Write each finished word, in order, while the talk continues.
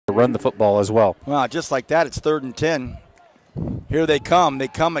to run the football as well. Well, just like that, it's 3rd and 10. Here they come. They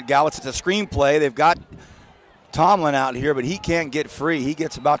come at Gallitz. It's a screen play. They've got Tomlin out here, but he can't get free. He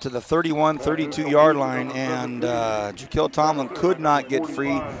gets about to the 31, 32-yard line, and Jaquil Tomlin could not get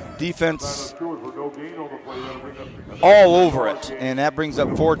free. Defense all over it, and that brings up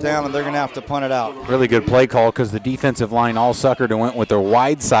 4th down, and they're going to have to punt it out. Really good play call because the defensive line all suckered and went with their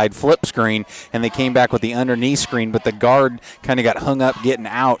wide side flip screen, and they came back with the underneath screen, but the guard kind of got hung up getting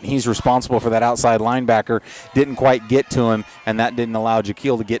out. He's responsible for that outside linebacker. Didn't quite get to him, and that didn't allow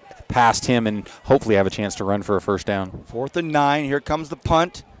Jaquil to get past him and hopefully have a chance to run for a 1st down. 4th and 9. Here comes the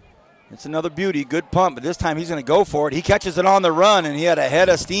punt. It's another beauty. Good punt, but this time he's going to go for it. He catches it on the run, and he had a head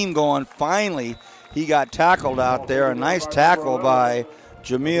of steam going. Finally, he got tackled out there. A nice tackle by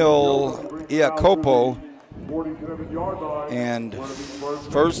Jamil Iacopo. And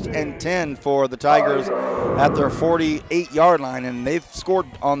 1st and 10 for the Tigers at their 48-yard line, and they've scored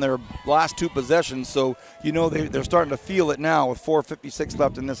on their last 2 possessions, so you know they're starting to feel it now with 4:56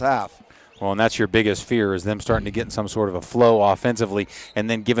 left in this half. Well, and that's your biggest fear is them starting to get in some sort of a flow offensively and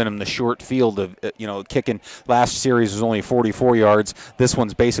then giving them the short field of, kicking. Last series was only 44 yards. This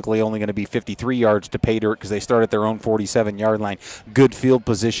one's basically only going to be 53 yards to pay dirt because they start at their own 47-yard line. Good field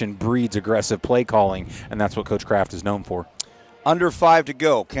position breeds aggressive play calling, and that's what Coach Kraft is known for. Under 5 to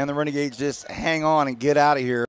go. Can the Renegades just hang on and get out of here?